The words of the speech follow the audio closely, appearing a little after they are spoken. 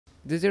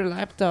Does your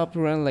laptop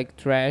run like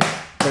trash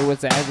that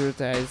was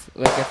advertised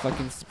like a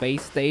fucking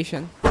space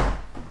station?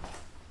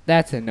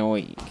 That's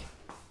annoying.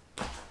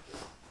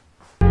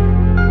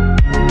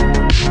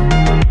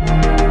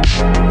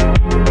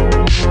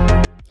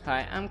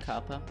 Hi, I'm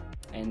kaPa,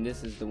 and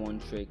this is the one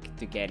trick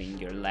to getting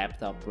your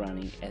laptop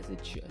running as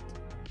it should.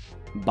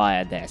 Buy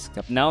a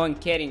desktop. No, I'm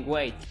kidding,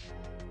 wait.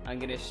 I'm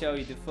gonna show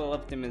you the full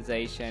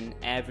optimization,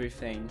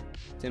 everything,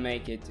 to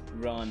make it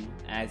run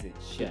as it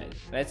should.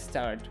 Let's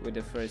start with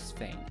the first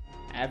thing.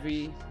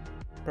 Every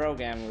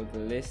program will be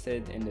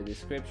listed in the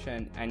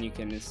description and you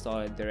can install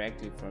it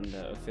directly from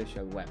the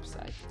official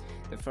website.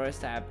 The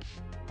first app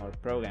or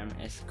program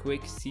is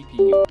Quick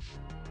CPU.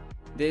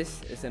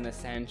 This is an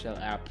essential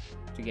app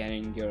to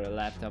getting your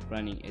laptop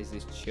running as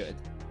it should.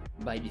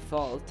 By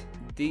default,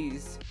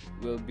 these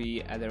will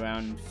be at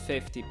around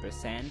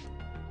 50%,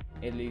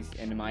 at least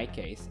in my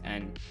case,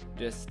 and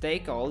just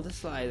take all the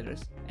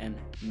sliders and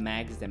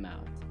max them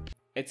out.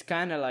 It's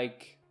kinda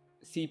like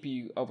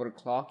CPU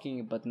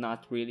overclocking, but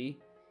not really.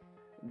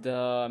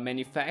 The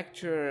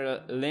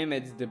manufacturer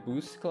limits the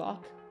boost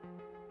clock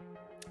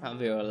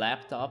of your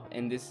laptop,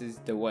 and this is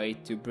the way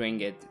to bring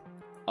it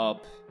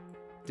up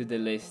to the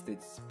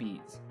listed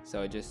speeds.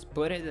 So just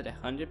put it at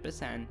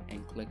 100%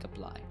 and click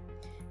apply.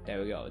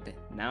 There we go.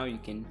 Now you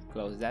can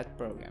close that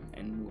program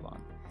and move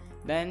on.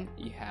 Then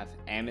you have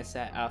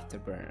Msi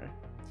Afterburner.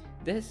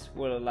 This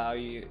will allow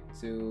you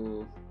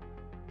to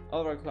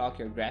overclock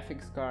your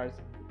graphics card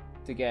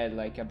to get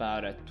like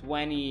about a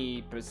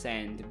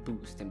 20%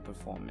 boost in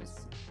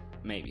performance,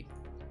 maybe,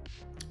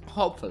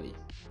 hopefully.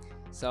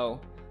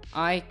 So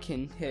I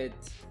can hit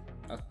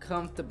a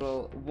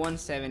comfortable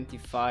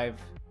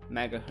 175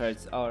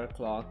 megahertz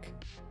overclock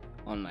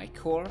on my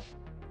core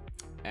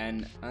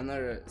and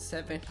another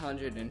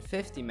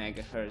 750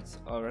 megahertz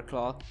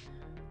overclock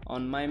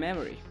on my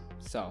memory.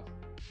 So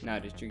now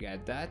that you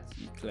get that,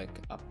 you click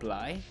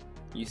apply,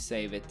 you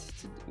save it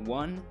to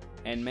 1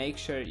 and make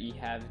sure you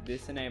have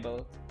this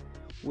enabled,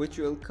 which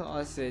will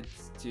cause it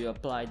to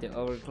apply the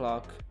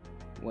overclock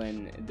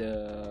when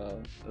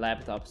the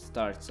laptop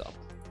starts up.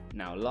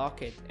 Now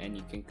lock it and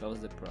you can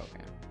close the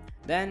program.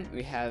 Then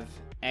we have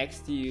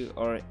XTU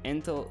or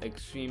Intel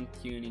Extreme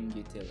Tuning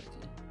Utility.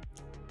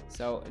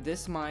 So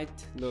this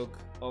might look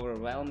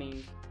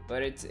overwhelming,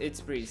 but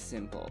it's pretty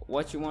simple.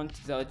 What you want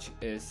to touch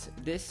is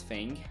this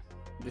thing.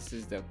 This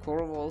is the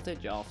core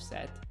voltage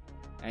offset,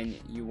 and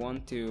you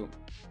want to,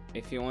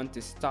 if you want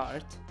to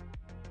start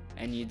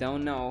and you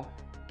don't know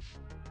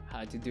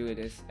how to do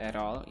this at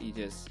all, you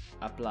just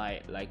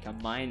apply like a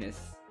minus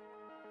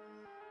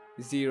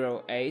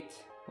 0.8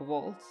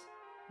 volts.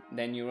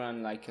 Then you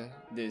run like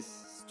this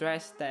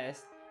stress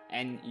test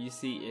and you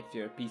see if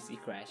your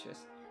PC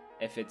crashes.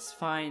 If it's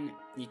fine,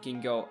 you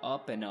can go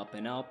up and up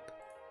and up,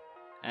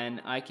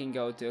 and I can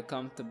go to a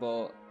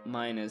comfortable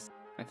minus,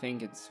 I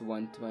think it's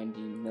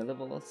 120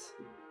 millivolts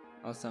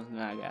or something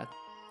like that.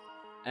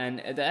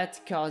 And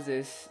that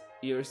causes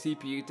your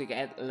CPU to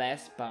get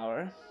less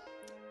power,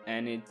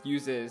 and it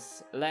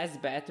uses less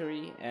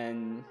battery,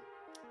 and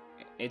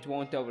it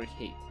won't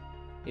overheat.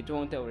 It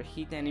won't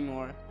overheat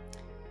anymore.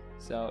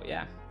 So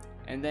yeah.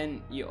 And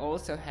then you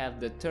also have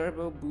the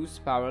turbo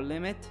boost power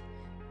limit,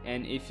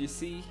 and if you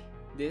see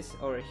this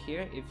over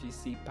here, if you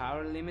see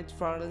power limit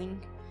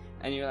throttling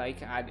and you're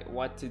like,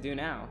 what to do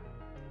now?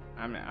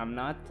 I'm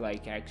not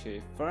like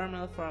actually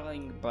thermal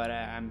throttling, but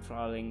I'm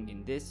throttling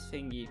in this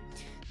thingy.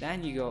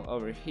 Then you go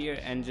over here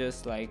and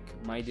just like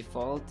my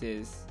default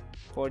is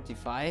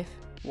 45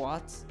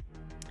 watts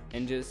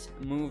and just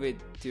move it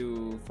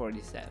to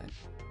 47.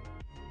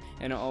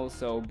 And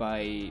also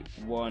by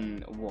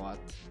 1 watt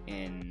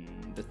in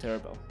the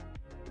turbo.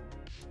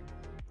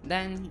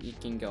 Then you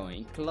can go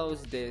and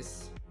close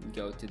this,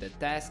 go to the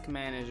task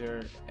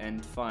manager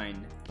and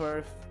find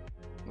perf,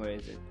 where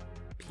is it?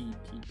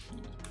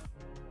 PPP.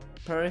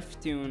 Perf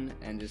tune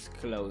and just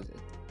close it.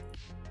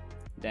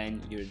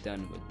 Then you're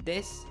done with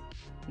this.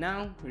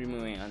 Now we're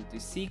moving on to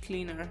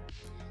Ccleaner.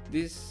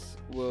 This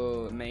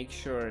will make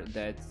sure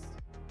that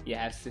you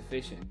have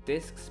sufficient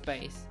disk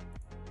space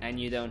and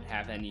you don't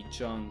have any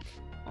junk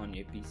on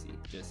your PC.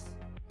 Just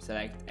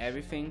select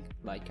everything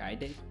like I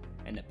did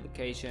and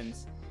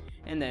applications,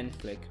 and then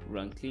click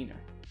run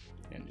cleaner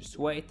and just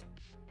wait.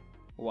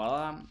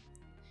 Voila.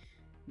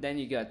 Then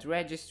you got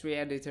registry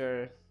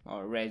editor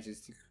or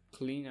registry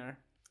cleaner.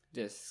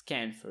 Just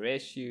scan for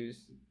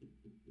issues.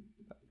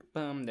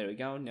 Boom, there we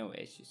go, no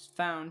issues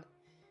found.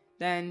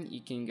 Then you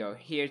can go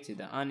here to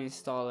the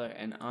uninstaller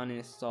and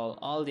uninstall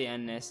all the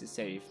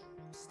unnecessary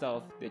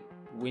stuff that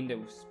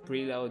Windows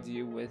preloads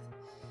you with.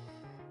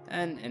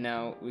 And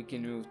now we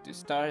can move to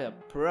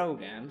startup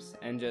programs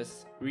and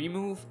just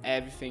remove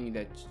everything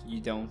that you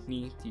don't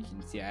need. You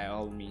can see I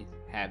only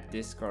have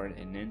Discord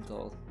and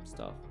Intel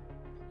stuff.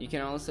 You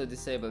can also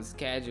disable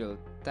scheduled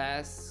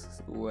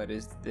tasks. What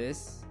is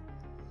this?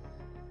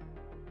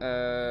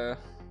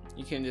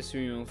 You can just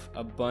remove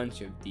a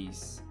bunch of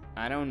these.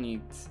 I don't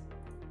need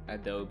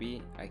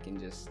Adobe, I can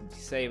just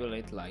disable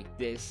it like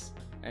this.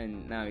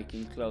 And now you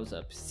can close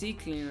up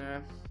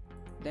Ccleaner.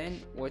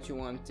 Then what you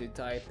want to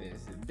type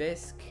is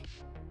disk.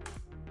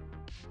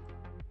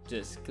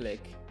 Just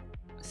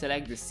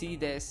select the C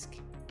disk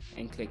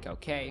and click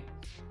OK.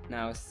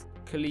 Now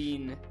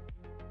clean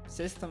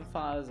system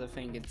files, I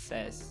think it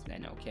says,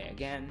 then OK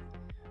again.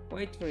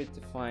 Wait for it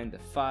to find the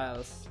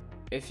files.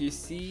 If you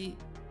see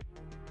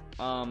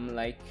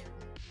like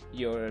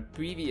your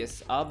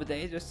previous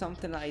update or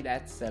something like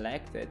that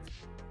selected,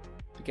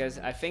 because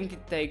I think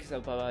it takes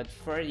up about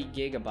 30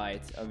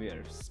 gigabytes of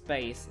your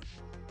space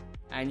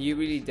and you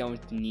really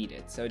don't need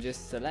it, so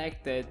just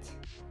select it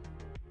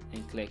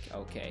and click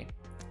OK,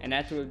 and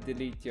that will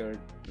delete your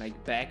like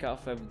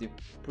backup of the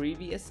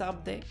previous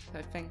update,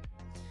 I think.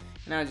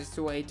 Now just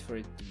wait for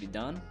it to be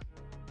done,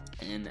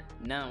 and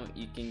now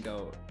you can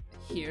go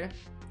here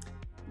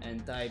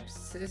and type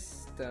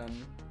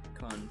system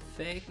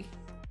config,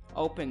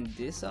 open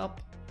this up,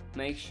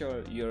 make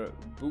sure your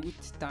boot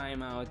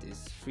timeout is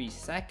 3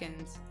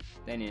 seconds,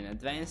 then in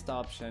advanced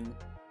option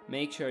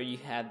make sure you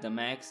have the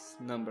max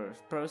number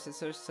of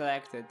processors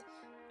selected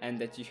and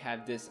that you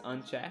have this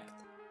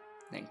unchecked,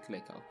 then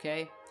click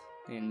OK.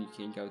 Then you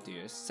can go to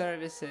your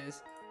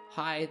services,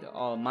 hide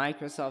all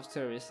Microsoft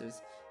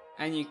services,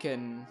 and you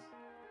can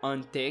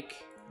untick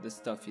the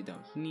stuff you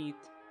don't need,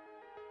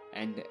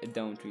 and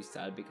don't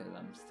restart because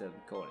I'm still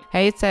recording.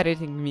 Hey, it's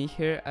editing me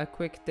here. A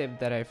quick tip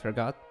that I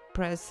forgot: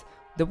 press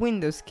the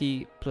Windows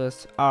key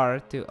plus R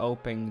to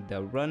open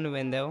the run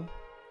window,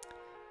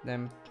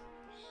 then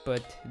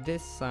put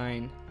this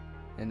sign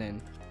and then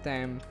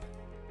temp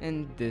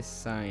and this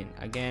sign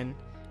again.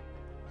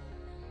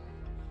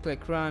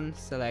 Click run,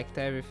 select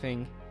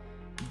everything,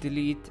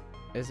 delete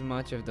as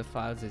much of the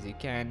files as you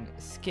can,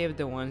 skip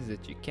the ones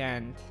that you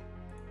can't,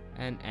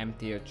 and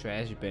empty your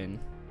trash bin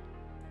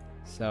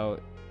so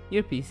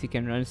your PC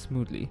can run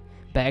smoothly.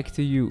 Back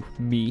to you,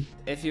 me.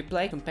 If you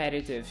play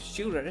competitive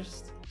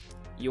shooters,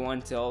 you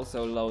want to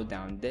also load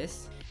down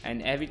this,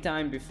 and every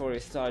time before you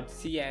start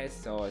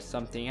CS or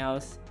something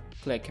else,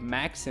 click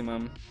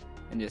maximum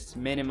and just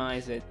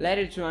minimize it. Let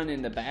it run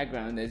in the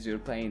background as you're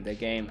playing the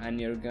game, and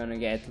you're gonna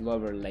get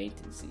lower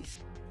latencies.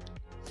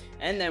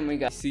 And then we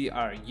got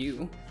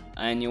CRU,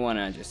 and you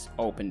wanna just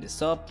open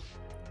this up,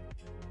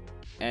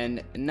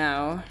 and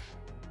now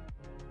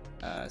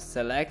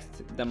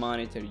select the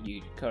monitor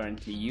you're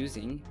currently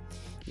using.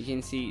 You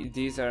can see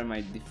these are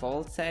my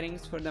default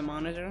settings for the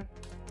monitor,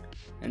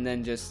 and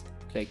then just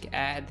click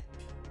add,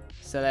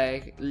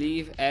 select,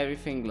 leave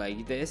everything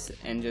like this,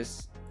 and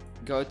just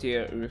go to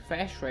your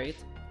refresh rate,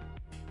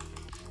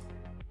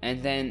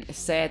 and then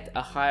set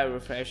a higher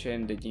refresh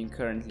rate than you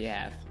currently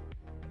have.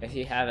 If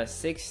you have a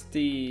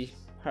 60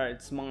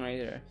 Hz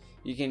monitor,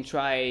 you can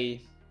try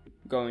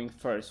going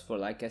first for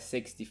like a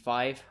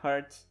 65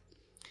 Hz,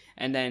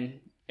 and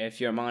then if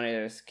your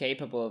monitor is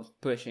capable of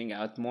pushing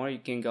out more, you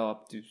can go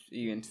up to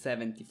even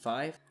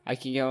 75. I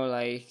can go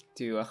like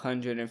to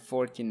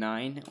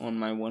 149 on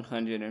my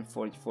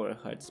 144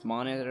 Hz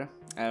monitor.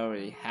 I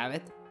already have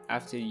it.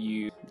 After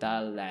you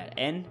dial that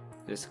in,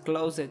 just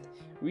close it,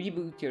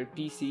 reboot your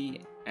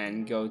PC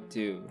and go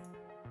to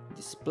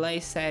display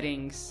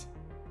settings,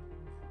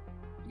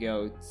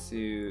 go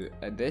to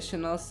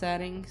additional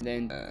settings,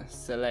 then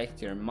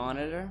select your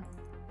monitor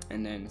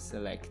and then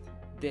select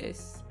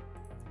this.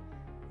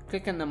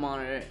 Click on the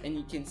monitor and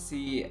you can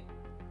see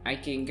I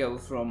can go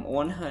from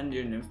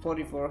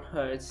 144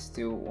 Hz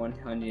to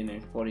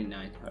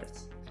 149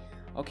 Hz.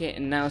 Okay,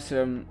 and now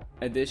some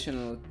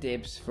additional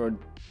tips for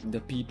the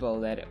people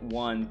that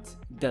want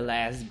the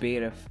last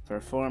bit of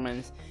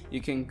performance.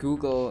 You can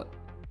Google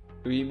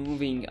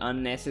removing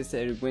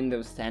unnecessary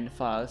Windows 10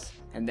 files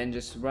and then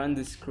just run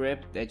the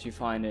script that you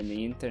find on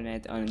the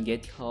internet on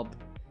GitHub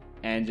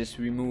and just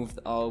remove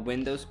all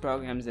Windows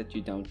programs that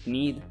you don't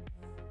need.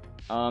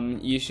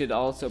 You should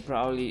also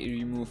probably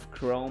remove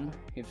Chrome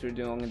if you're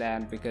doing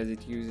that, because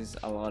it uses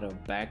a lot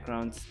of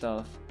background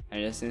stuff,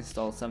 and just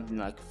install something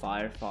like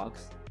Firefox,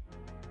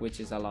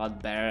 which is a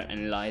lot better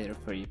and lighter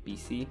for your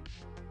PC.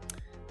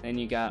 Then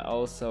you got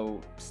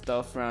also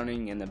stuff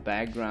running in the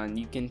background.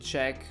 You can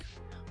check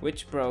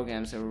which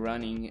programs are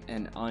running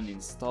and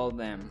uninstall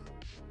them.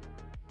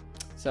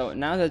 So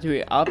now that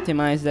we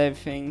optimized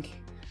everything,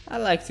 I'd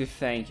like to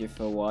thank you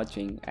for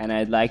watching, and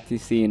I'd like to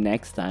see you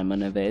next time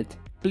on a vid.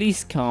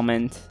 Please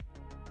comment.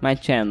 My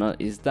channel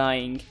is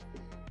dying.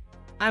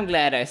 I'm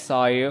glad I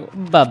saw you.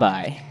 Bye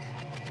bye.